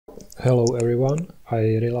Hello everyone, I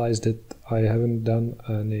realized that I haven't done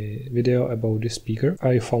any video about this speaker.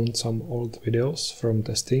 I found some old videos from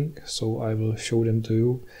testing, so I will show them to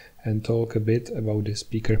you and talk a bit about this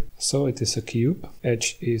speaker. So it is a cube,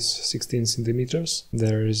 edge is 16 centimeters.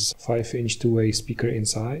 There is 5-inch two-way speaker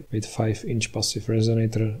inside with 5-inch passive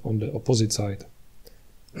resonator on the opposite side.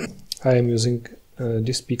 I am using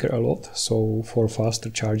this speaker a lot, so for faster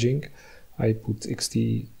charging I put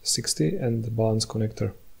XT60 and the balance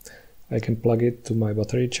connector. I can plug it to my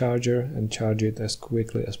battery charger and charge it as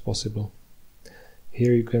quickly as possible.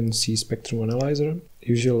 Here you can see spectrum analyzer,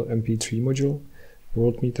 usual MP3 module,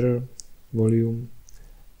 voltmeter, volume,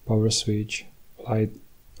 power switch,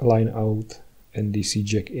 line out and DC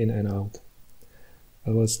jack in and out.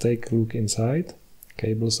 Let's take a look inside.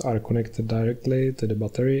 Cables are connected directly to the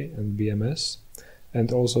battery and BMS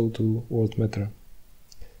and also to voltmeter,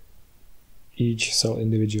 each cell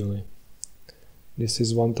individually. This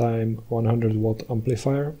is one-time 100 watt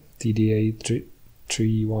amplifier, TDA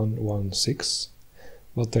 3116.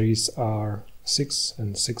 Batteries are 6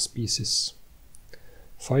 and 6 pieces.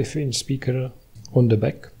 5-inch speaker on the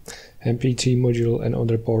back, MP3 module and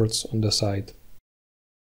other ports on the side.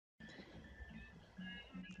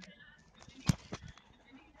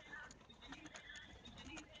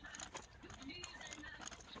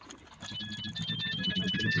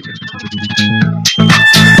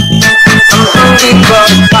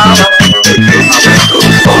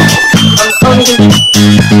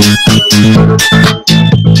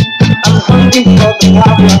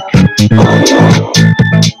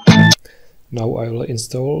 Now I will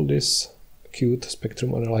install this cute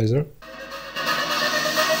spectrum analyzer.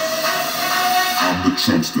 I'm a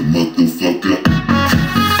trusted motherfucker.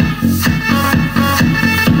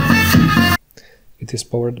 It is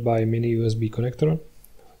powered by mini USB connector,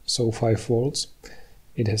 so 5 volts.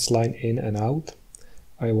 It has line in and out.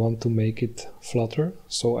 I want to make it flatter,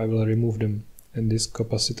 so I will remove them, and this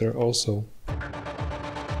capacitor also.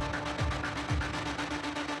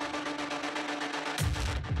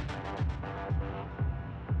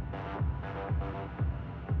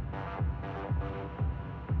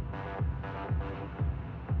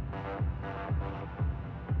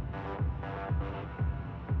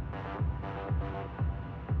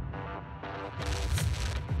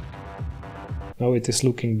 Now it is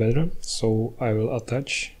looking better, so I will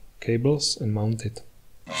attach cables and mount it.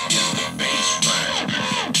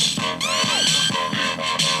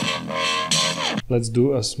 Let's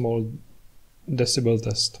do a small decibel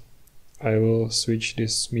test. I will switch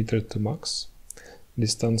this meter to max.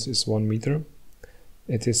 Distance is 1 meter.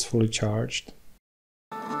 It is fully charged.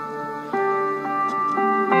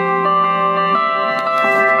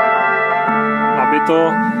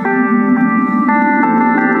 Nabito.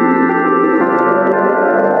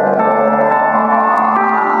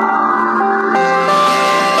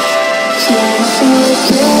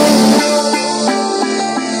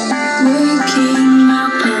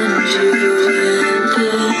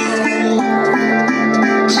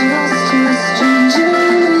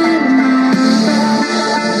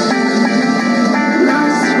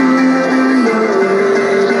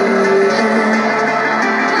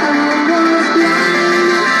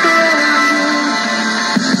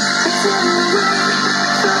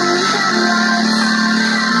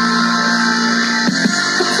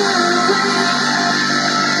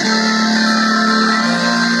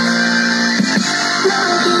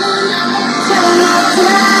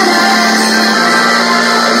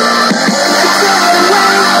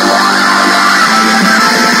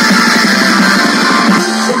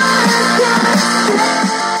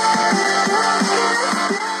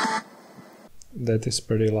 That is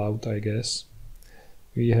pretty loud, I guess.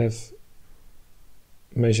 We have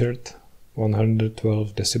measured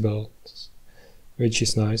 112 decibels, which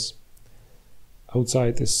is nice.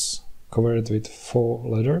 Outside is covered with faux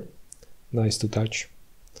leather, nice to touch.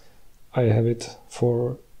 I have it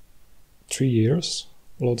for 3 years,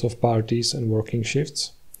 lots of parties and working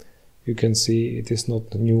shifts. You can see it is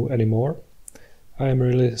not new anymore. I am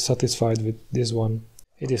really satisfied with this one.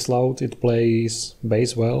 It is loud, it plays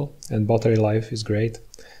bass well, and battery life is great.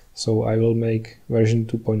 So I will make version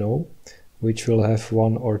 2.0, which will have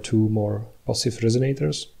 1 or 2 more passive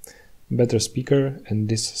resonators, better speaker and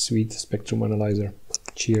this sweet spectrum analyzer.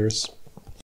 Cheers!